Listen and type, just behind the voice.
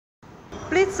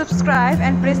Please subscribe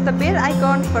and press the bell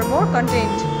icon for more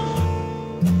content.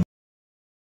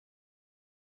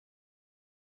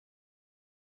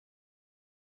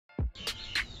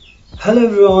 Hello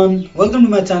everyone, welcome to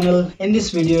my channel. In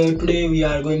this video today we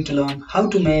are going to learn how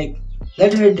to make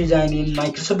letterhead design in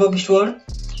Microsoft Office Word.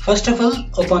 First of all,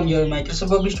 open your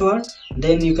Microsoft Office Word,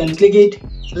 then you can click it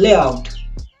layout.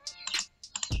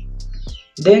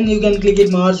 Then you can click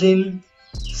it margin,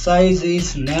 size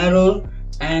is narrow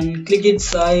and click it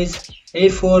size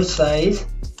A4 size.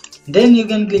 Then you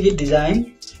can click it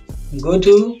design, go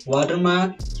to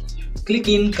watermark, click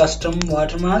in custom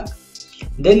watermark.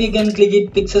 Then you can click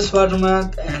it pictures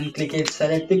watermark and click it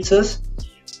select pictures.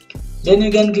 Then you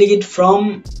can click it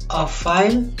from a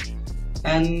file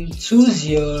and choose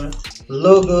your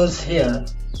logos here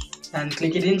and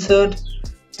click it insert,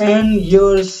 and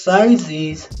your size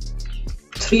is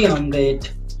 300.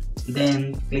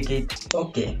 Then click it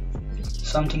OK.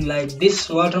 Something like this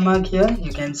watermark here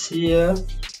you can see here.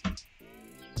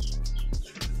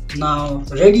 Now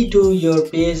ready to your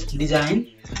page design,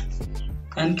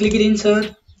 and click it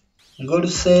insert, go to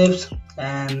shapes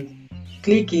and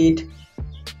click it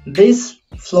this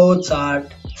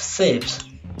flowchart shapes,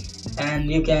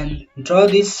 and you can draw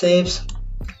these shapes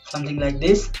something like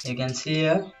this, you can see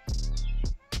here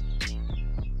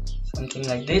something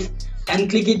like this, and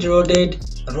click it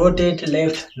rotate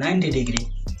left 90 degree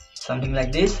something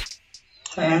like this,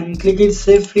 and click it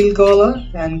shape fill color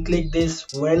and click this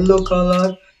yellow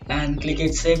color and click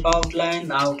it shape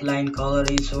outline color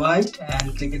is white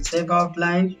and click it shape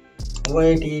outline,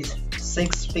 weight is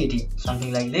 6pt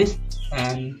something like this,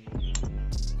 and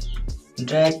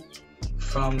drag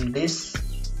from this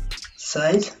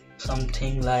size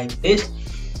something like this,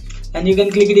 and you can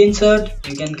click it insert,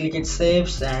 you can click it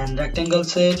shapes and rectangle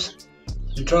shapes,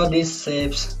 draw these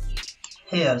shapes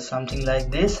here something like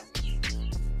this,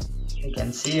 you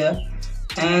can see here,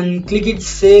 and click it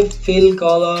shape fill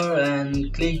color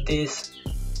and click this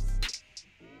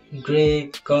gray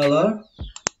color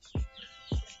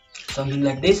something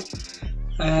like this,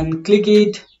 and click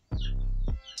it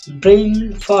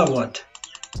bring forward,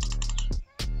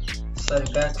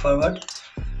 back forward,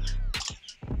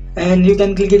 and you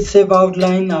can click it shape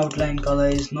outline color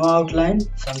is no outline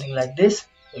something like this,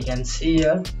 you can see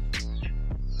here,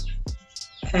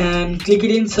 and click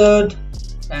it insert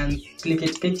and click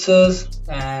it pictures,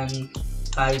 and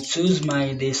I choose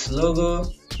my this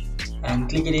logo and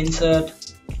click it insert.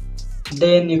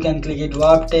 Then you can click it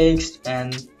warp text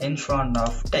and in front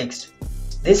of text.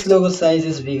 This logo size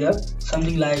is bigger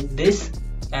something like this,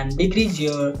 and decrease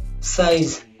your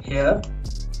size here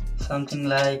something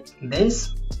like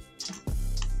this,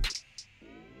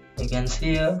 you can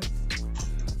see here,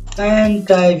 and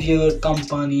type your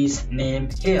company's name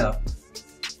here.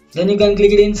 Then you can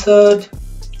click it insert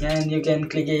and you can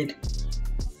click it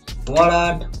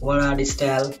word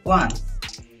style 1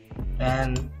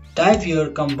 and type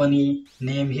your company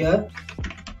name here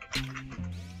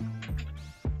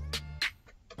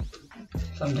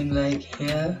something like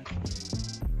here,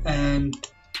 and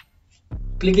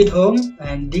click it home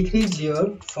and decrease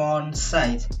your font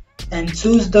size and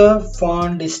choose the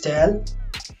font style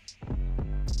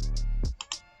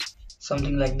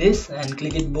something like this, and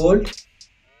click it bold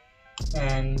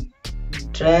and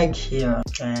drag here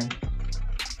and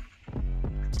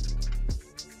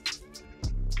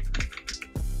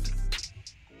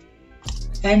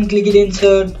click it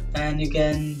insert, and you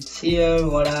can see here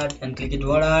word art and click it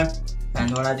word art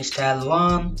and word art style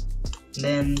 1,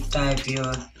 then type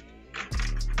your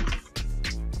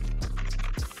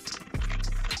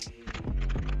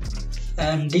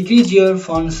and decrease your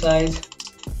font size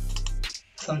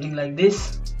something like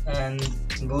this and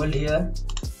bold here,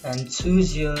 and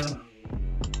choose your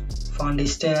font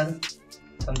style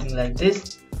something like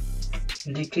this,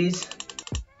 decrease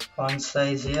font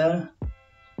size here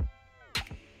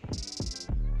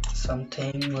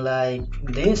something like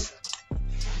this,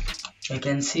 you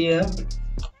can see here.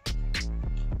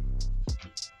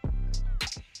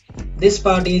 This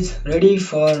part is ready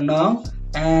for now,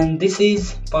 and this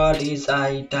is part is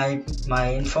I type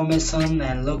my information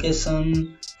and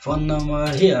location, phone number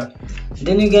here.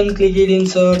 Then you can click it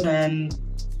insert and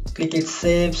click it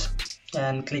shapes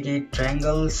and click it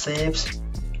triangle shapes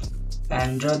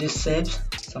and draw these shapes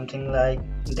something like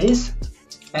this,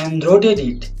 and rotate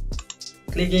it,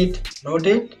 click it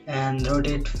rotate and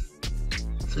rotate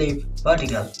flip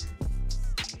vertical.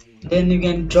 Then you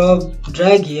can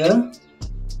drag here,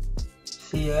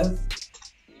 see here,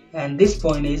 and this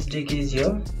point is decrease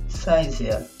your size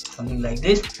here something like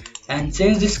this, and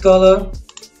change this color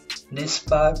this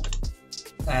part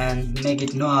and make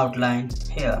it no outline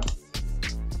here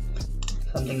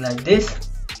something like this,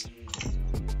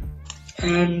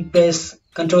 and press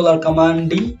Ctrl or Command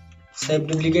D, save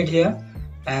duplicate here,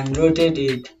 and rotate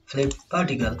it, flip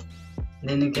particle.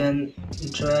 Then you can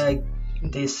drag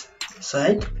this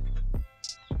side,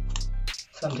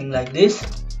 something like this,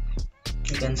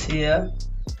 you can see here,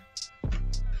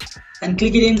 and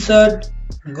click it insert,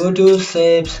 go to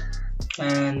shapes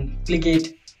and click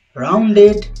it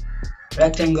rounded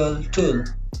rectangle tool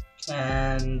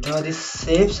and draw these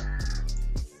shapes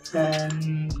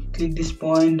and click this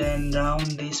point and round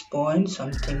this point,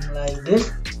 something like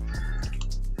this,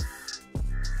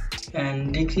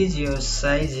 and decrease your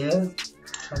size here,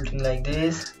 something like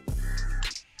this,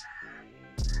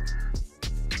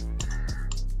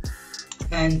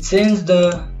 and change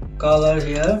the color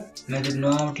here, make it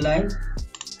no outline,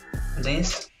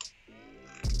 this,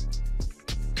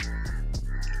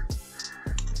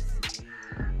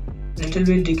 little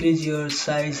bit decrease your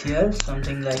size here,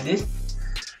 something like this,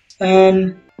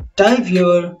 and type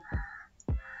your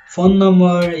phone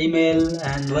number, email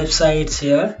and websites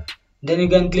here. Then you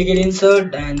can click it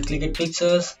insert and click it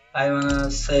pictures. I wanna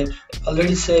save,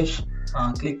 already saved,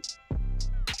 click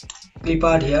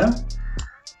art here,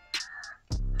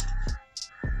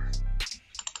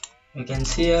 you can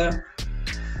see here,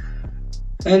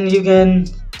 and you can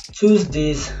choose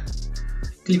this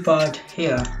clip art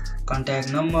here,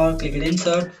 contact number, click it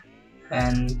insert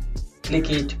and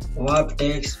click it warp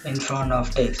text in front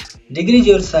of text, decrease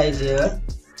your size here,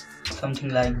 something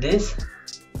like this,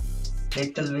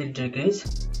 little bit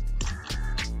decrease,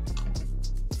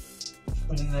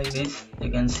 something like this, you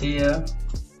can see here,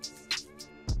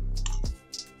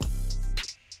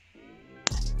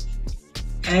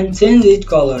 and change its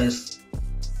colors,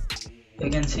 you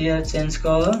can see here, change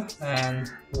color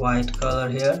and white color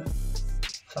here,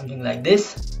 something like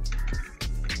this,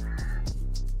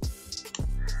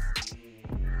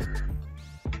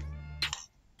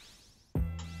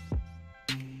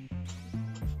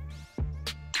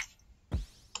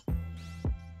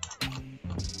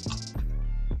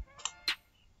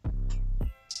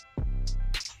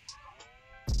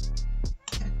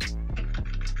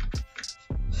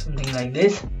 something like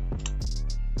this,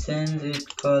 change its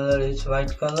color is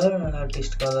white color and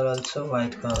artist color also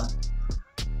white color.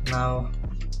 Now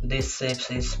this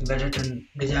shapes is better to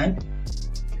design,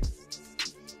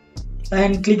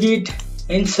 and click it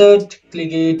insert,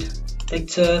 click it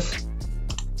pictures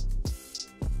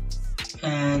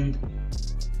and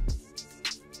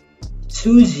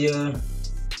choose your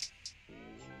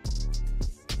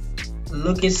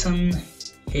location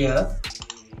here,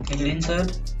 click it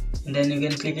insert, then you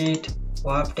can click it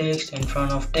warp text in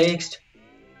front of text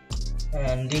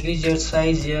and decrease your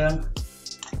size here,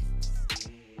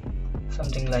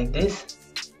 something like this,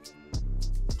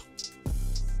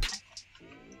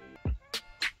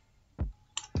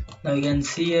 now you can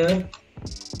see here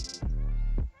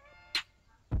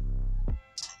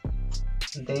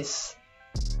this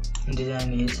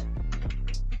design is.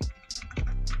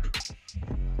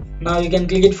 Now you can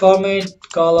click it format,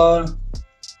 color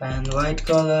and white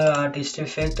color, artist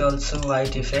effect also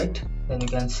white effect, then you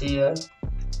can see here,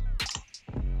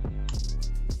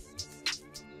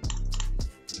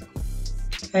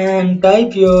 and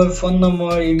type your phone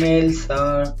number, emails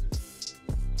or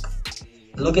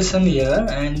location here,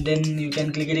 and then you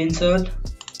can click it insert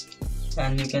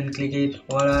and you can click it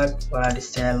word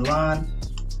style 1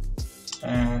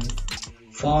 and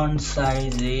font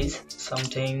size is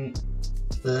something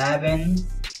 11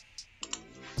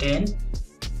 10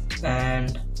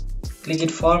 and click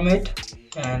it format,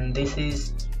 and this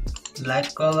is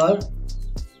black color,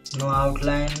 no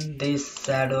outline, this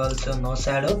shadow also no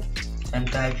shadow,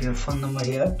 and type your phone number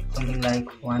here, something like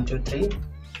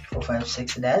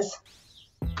 1234566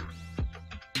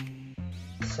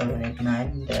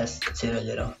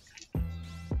 789-00,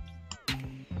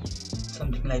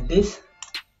 something like this,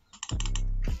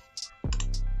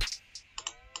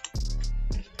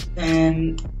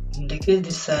 and decrease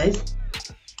this size,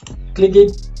 click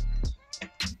it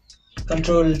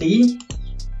Control D,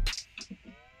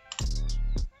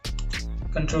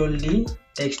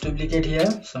 text duplicate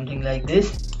here, something like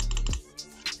this,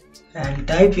 and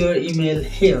type your email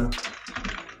here,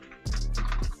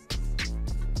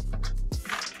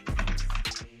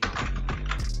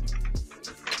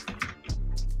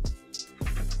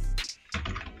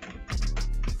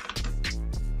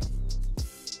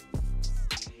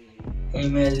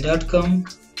 email.com,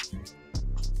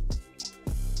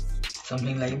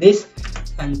 something like this,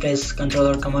 and press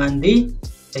Ctrl or Command D,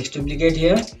 text duplicate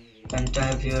here and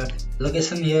type your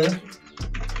location here,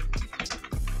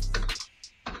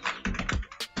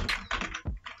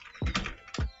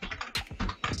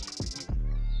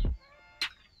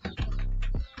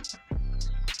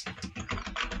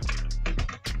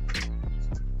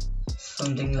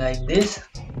 something like this.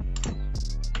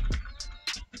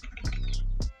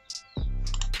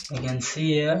 You can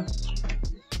see here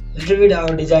little bit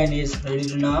our design is ready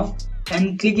to now,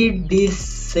 and click it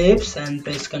these shapes and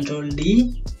press Ctrl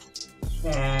D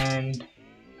and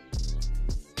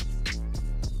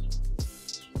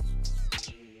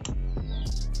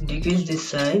decrease this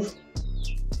size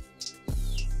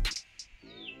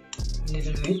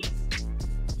little bit.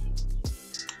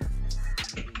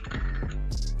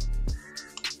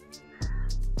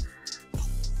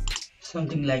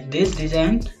 Something like this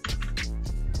design,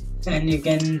 and you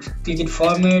can click it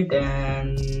format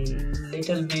and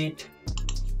little bit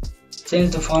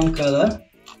change the font color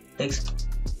text.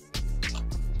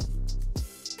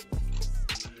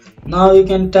 Now you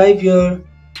can type your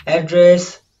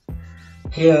address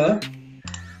here,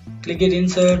 click it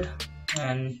insert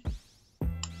and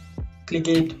click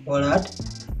it word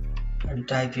and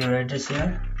type your address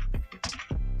here.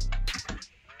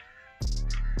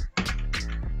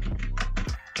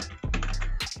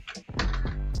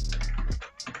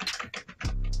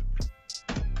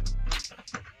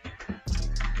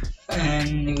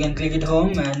 And you can click it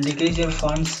home and decrease your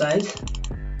font size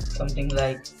something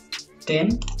like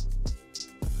 10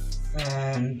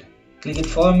 and click it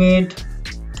format,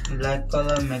 black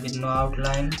color, make it no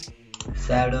outline,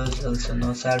 shadows also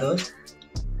no shadows,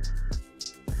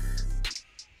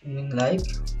 something like,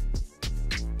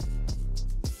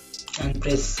 and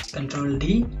press Ctrl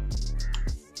D.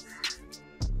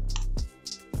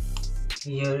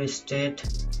 Here state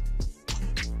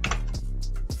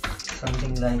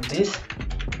something like this.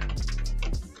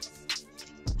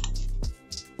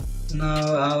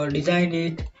 Now our design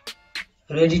is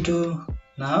ready to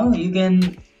now. You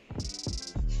can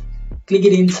click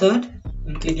it insert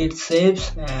and click it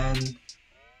shapes and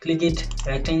click it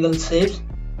rectangle shapes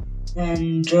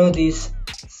and draw these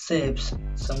shapes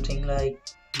something like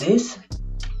this,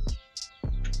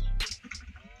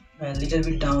 and a little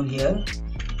bit down here,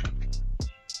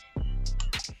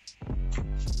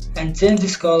 and change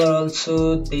this color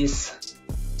also, this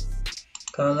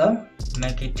color,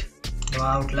 make it no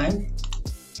outline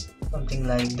something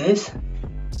like this,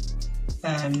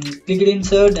 and click it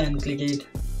insert and click it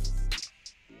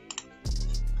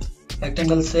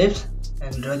rectangle shapes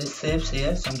and draw the shapes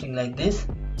here something like this,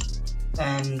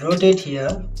 and rotate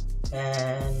here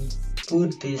and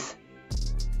put this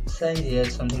size here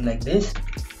something like this,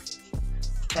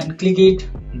 and click it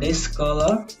this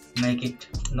color, make it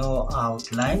no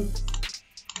outline,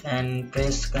 and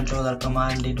press Ctrl or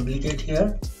Command D, duplicate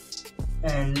here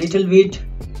and little bit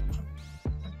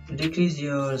decrease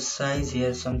your size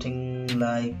here something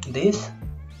like this,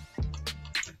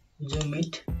 zoom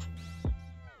it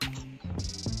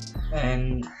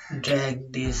and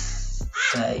drag this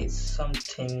size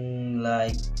something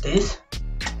like this,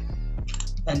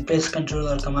 and press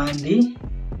Ctrl or Command D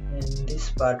in this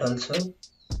part also.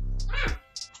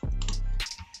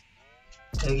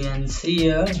 You can see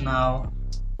here now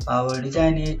our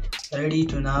design is ready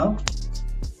to now,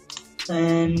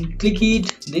 and click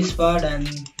it this part and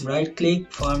right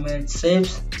click format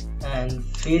shapes and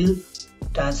fill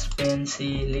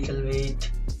transparency little bit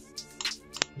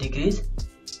decrease,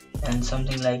 and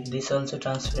something like this also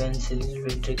transparency little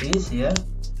bit decrease here.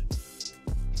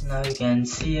 Now you can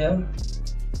see here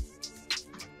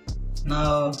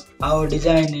now our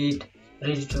design is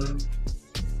ready to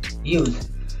use.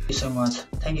 Thank you so much.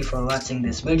 Thank you for watching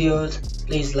these videos.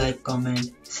 Please like,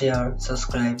 comment, share,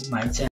 subscribe my channel.